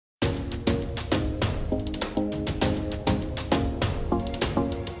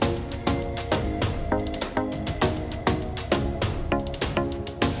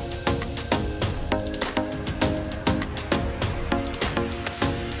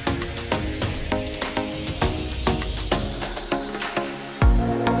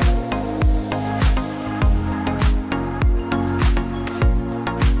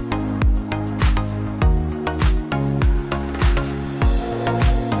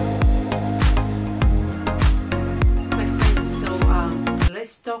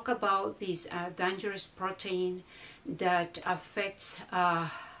about this dangerous protein that affects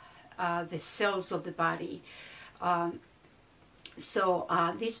the cells of the body.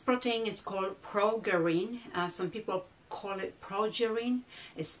 This protein is called Progerin. Some people call it Progerin.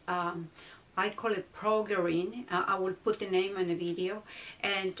 I call it Progerin. I will put the name in the video.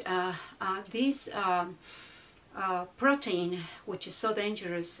 And this protein, which is so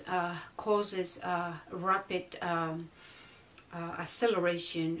dangerous, causes rapid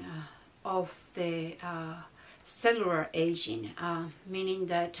acceleration of the cellular aging, meaning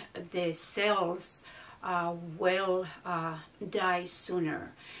that the cells will die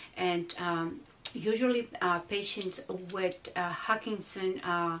sooner. And usually patients with Hutchinson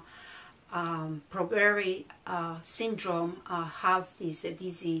Progerin syndrome have this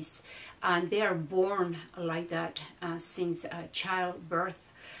disease, and they are born like that. Since childbirth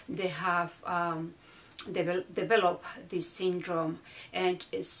they have develop this syndrome, and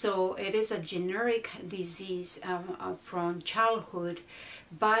so it is a generic disease from childhood,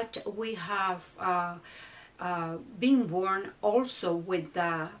 but we have been born also with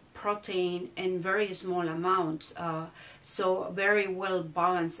the protein in very small amounts, so very well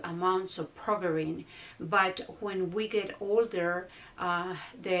balanced amounts of Progerin. But when we get older,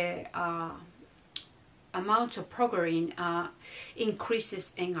 the amount of Progerin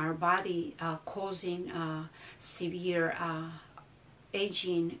increases in our body, causing severe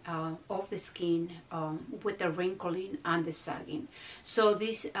aging of the skin with the wrinkling and the sagging. So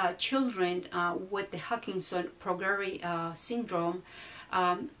these children with the Hutchinson Progerin syndrome,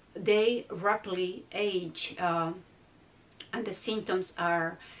 they rapidly age, and the symptoms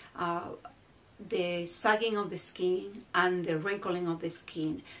are the sagging of the skin and the wrinkling of the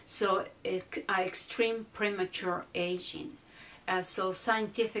skin. So extreme premature aging. So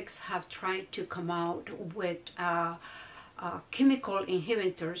scientists have tried to come out with chemical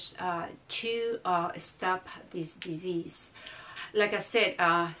inhibitors to stop this disease. Like I said,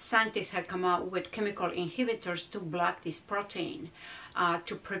 scientists have come out with chemical inhibitors to block this protein,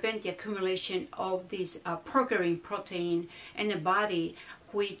 to prevent the accumulation of this Progerin protein in the body,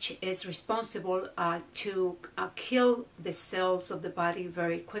 which is responsible to kill the cells of the body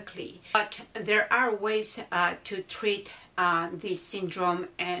very quickly. But there are ways to treat this syndrome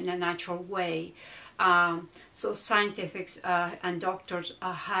in a natural way. So scientists and doctors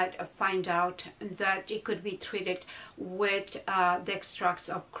had find out that it could be treated with the extracts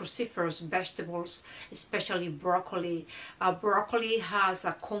of cruciferous vegetables, especially broccoli. Broccoli has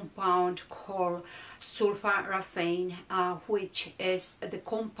a compound called sulfaraphane, which is the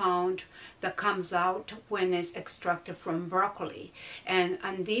compound that comes out when it's extracted from broccoli. And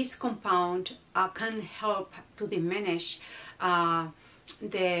this compound can help to diminish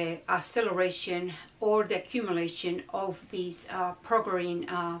the acceleration or the accumulation of this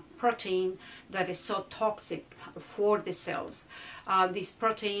Progerin protein that is so toxic for the cells. This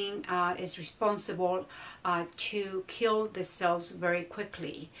protein is responsible to kill the cells very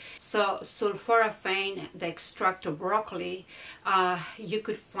quickly. So sulfaraphane, the extract of broccoli, you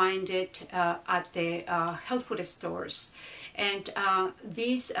could find it at the health food stores. And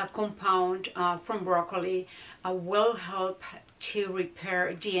this compound from broccoli will help to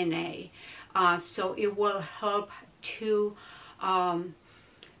repair DNA. So it will help to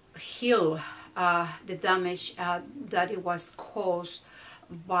heal the damage that it was caused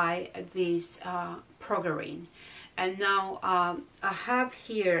by this Progerin. And now I have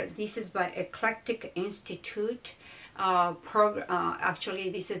here, this is by Eclectic Institute. Actually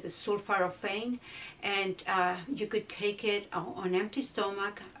this is the sulfaraphane, and you could take it on empty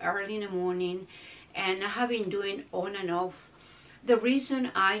stomach early in the morning, and I have been doing on and off. The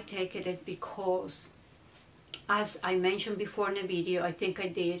reason I take it is because, as I mentioned before in the video, I think I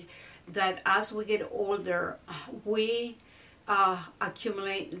did, that as we get older, we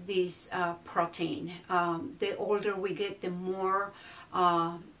accumulate this protein. The older we get, the more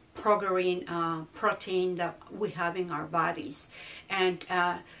Progerin protein that we have in our bodies, and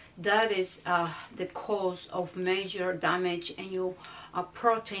that is the cause of major damage in your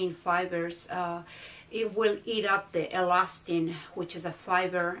protein fibers. It will eat up the elastin, which is a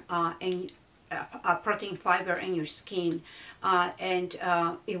fiber in a protein fiber in your skin, and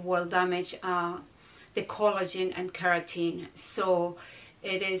it will damage the collagen and keratin. So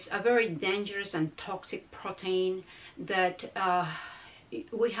it is a very dangerous and toxic protein that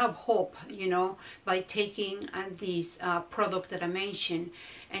we have hope, you know, by taking this product that I mentioned.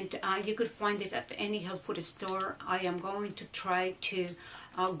 And you could find it at any health food store. I am going to try to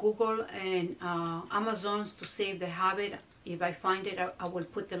Google and Amazon's to see if they have it. If I find it, I will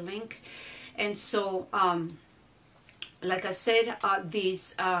put the link. And so like I said,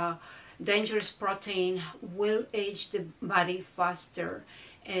 this dangerous protein will age the body faster.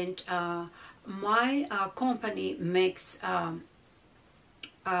 And my company makes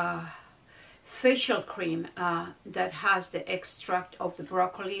facial cream that has the extract of the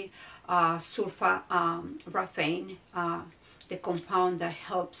broccoli, sulfaphrane, the compound that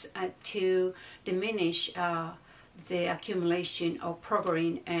helps to diminish the accumulation of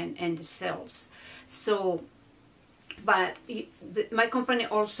progerin and the cells. So, but my company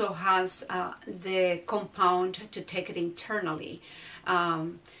also has the compound to take it internally.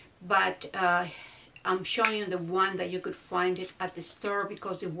 But I'm showing you the one that you could find it at the store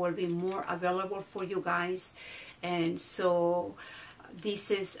because it will be more available for you guys. And so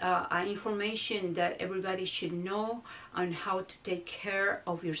this is information that everybody should know on how to take care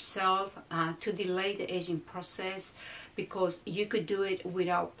of yourself to delay the aging process, because you could do it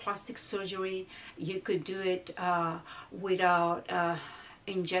without plastic surgery. You could do it without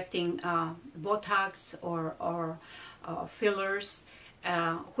injecting Botox or fillers.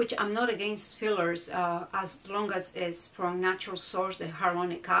 Which I'm not against fillers as long as it's from natural source, the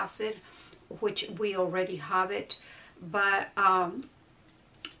hyaluronic acid, which we already have it. But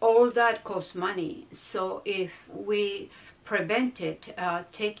all that costs money. So if we prevent it,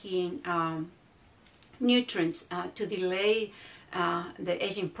 taking nutrients to delay the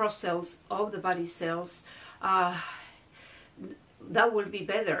aging process of the body cells, that will be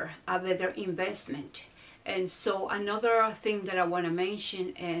better, a better investment. And so another thing that I want to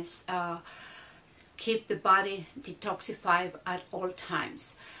mention is keep the body detoxified at all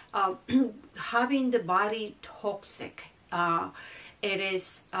times. Having the body toxic, it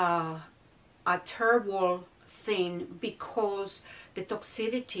is a terrible thing, because the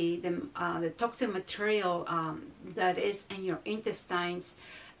toxicity, the toxic material that is in your intestines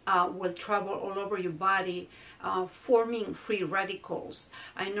will travel all over your body, forming free radicals.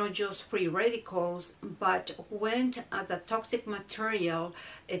 And not just free radicals, but when the toxic material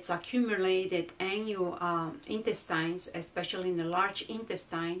it's accumulated in your intestines, especially in the large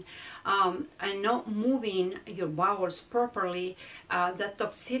intestine, and not moving your bowels properly, the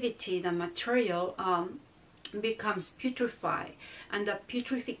toxicity, the material becomes putrefied, and the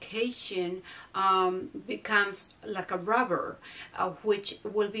putrefaction becomes like a rubber, which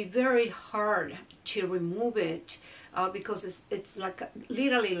will be very hard to remove it, because it's like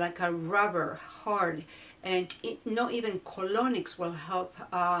literally like a rubber, hard, and not even colonics will help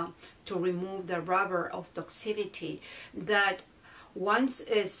to remove the rubber of toxicity that once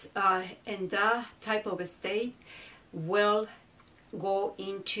it's in that type of a state will go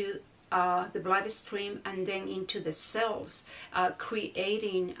into the bloodstream and then into the cells,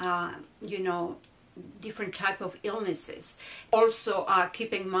 creating, different type of illnesses. Also,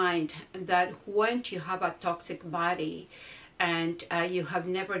 keep in mind that when you have a toxic body and you have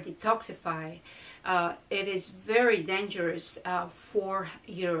never detoxified, it is very dangerous for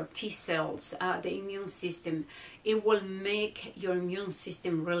your T cells, the immune system. It will make your immune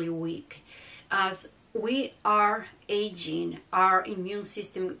system really weak. As we are aging, our immune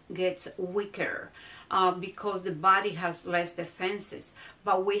system gets weaker because the body has less defenses,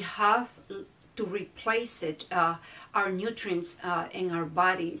 but we have to replace it, our nutrients in our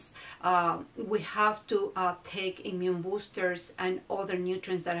bodies. We have to take immune boosters and other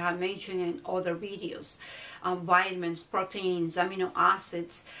nutrients that I have mentioned in other videos, vitamins, proteins, amino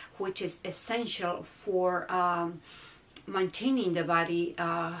acids, which is essential for maintaining the body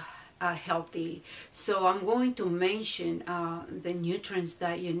healthy. So I'm going to mention the nutrients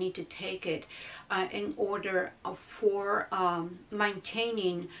that you need to take it in order for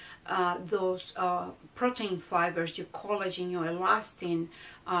maintaining those protein fibers, your collagen, your elastin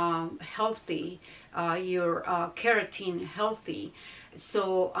healthy, your keratin healthy.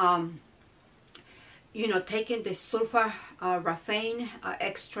 So taking the sulfaphrane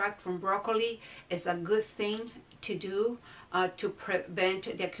extract from broccoli is a good thing to do to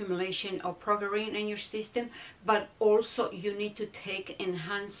prevent the accumulation of progerin in your system, but also you need to take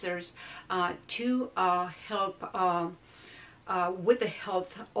enhancers to help with the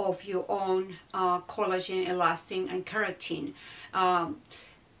health of your own collagen, elastin, and keratin,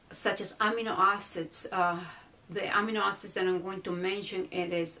 such as amino acids. The amino acids that I'm going to mention,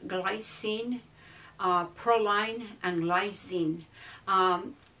 it is glycine, proline, and lysine.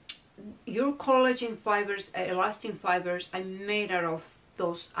 Your collagen fibers, elastin fibers are made out of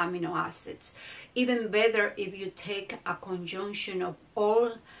those amino acids. Even better if you take a conjunction of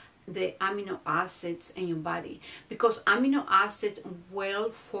all the amino acids in your body, because amino acids will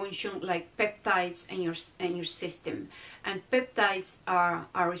function like peptides in your system, and peptides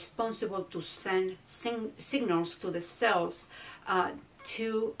are responsible to send signals to the cells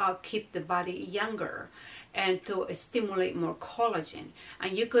to keep the body younger and to stimulate more collagen.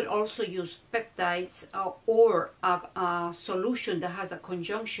 And you could also use peptides or a solution that has a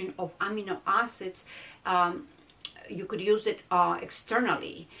conjunction of amino acids. You could use it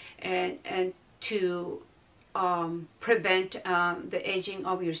externally and to prevent the aging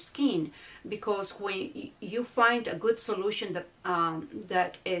of your skin, because when you find a good solution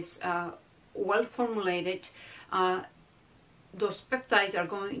that is well formulated, those peptides are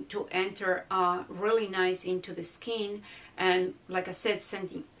going to enter really nice into the skin, and like I said,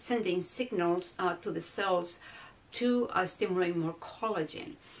 sending signals to the cells to stimulate more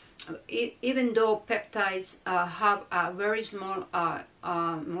collagen. Even though peptides have a very small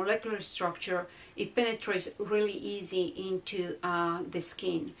molecular structure, it penetrates really easy into the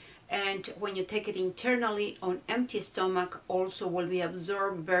skin, and when you take it internally on empty stomach, also will be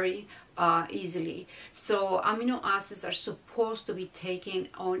absorbed very easily. So amino acids are supposed to be taken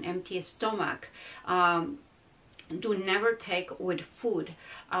on empty stomach. Do never take with food,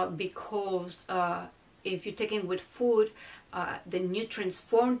 because if you take it with food, the nutrients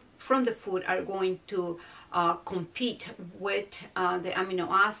from the food are going to compete with the amino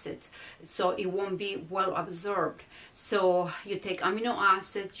acids, so it won't be well absorbed. So you take amino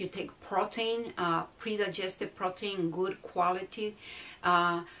acids, you take protein, pre-digested protein, good quality,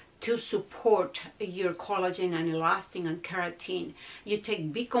 to support your collagen and elastin and keratin. You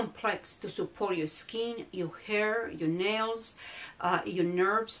take B complex to support your skin, your hair, your nails, your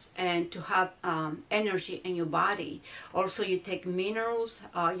nerves, and to have energy in your body. Also, you take minerals,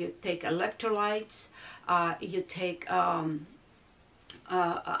 you take electrolytes, you take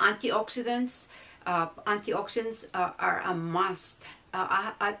antioxidants. Antioxidants are a must.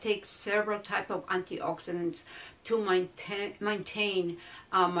 I take several types of antioxidants to maintain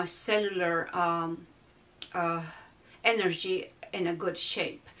my cellular energy in a good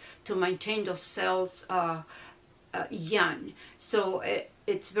shape, to maintain those cells young. So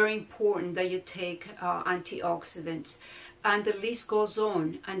it's very important that you take antioxidants. And the list goes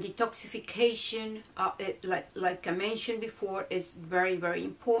on. And detoxification, like I mentioned before, is very, very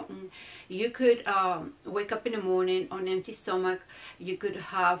important. You could wake up in the morning on empty stomach. You could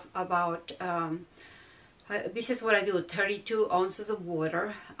have about, this is what I do, 32 ounces of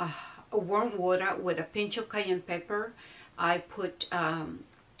water, warm water with a pinch of cayenne pepper. I put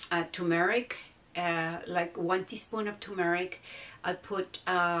turmeric, like 1 teaspoon of turmeric. I put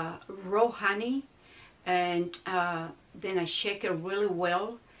raw honey, and then I shake it really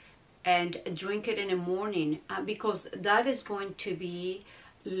well and drink it in the morning, because that is going to be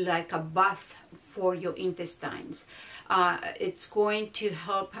like a bath for your intestines. It's going to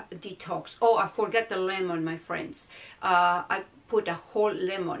help detox. Oh, I forgot the lemon, my friends. I put a whole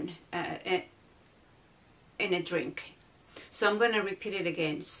lemon in a drink. So I'm going to repeat it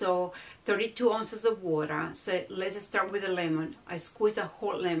again. So 32 ounces of water. So let's start with the lemon. I squeeze a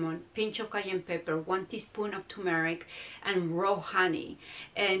whole lemon, pinch of cayenne pepper, 1 teaspoon of turmeric, and raw honey.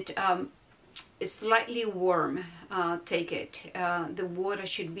 And it's slightly warm. Take it. The water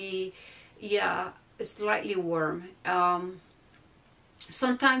should be, slightly warm.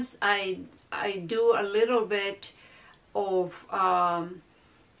 Sometimes I do a little bit of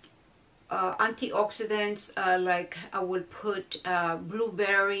antioxidants, like I will put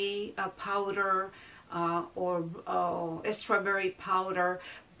blueberry powder or strawberry powder,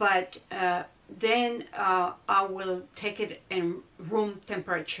 but then I will take it in room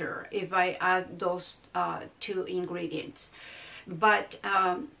temperature if I add those 2 ingredients. But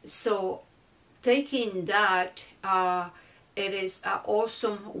so taking that, it is an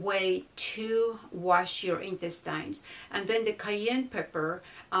awesome way to wash your intestines. And then the cayenne pepper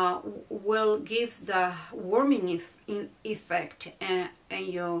will give the warming effect in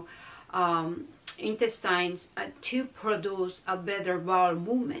your intestines to produce a better bowel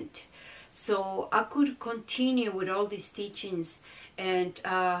movement. So I could continue with all these teachings, and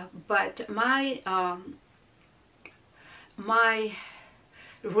but my my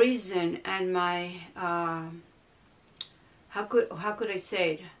reason and my how could I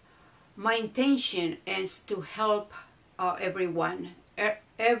say it? My intention is to help everyone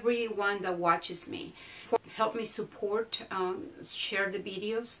that watches me. Help me support, share the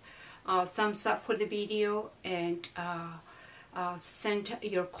videos, thumbs up for the video, and send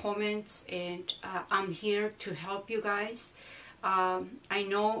your comments, and I'm here to help you guys. I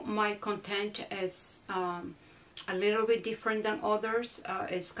know my content is a little bit different than others.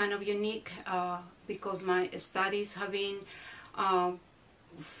 It's kind of unique because my studies have been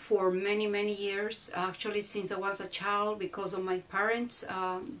for many years, actually since I was a child, because of my parents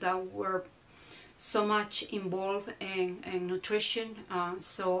that were so much involved in nutrition,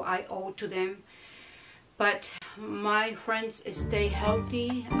 so I owe to them. But my friends, stay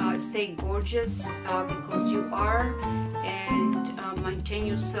healthy, stay gorgeous, because you are, and maintain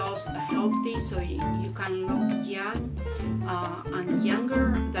yourselves healthy so you can look young and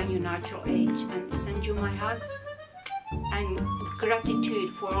younger than your natural age. And send you my hugs and gratitude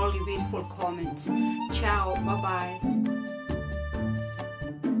for all your beautiful comments. Ciao, bye bye.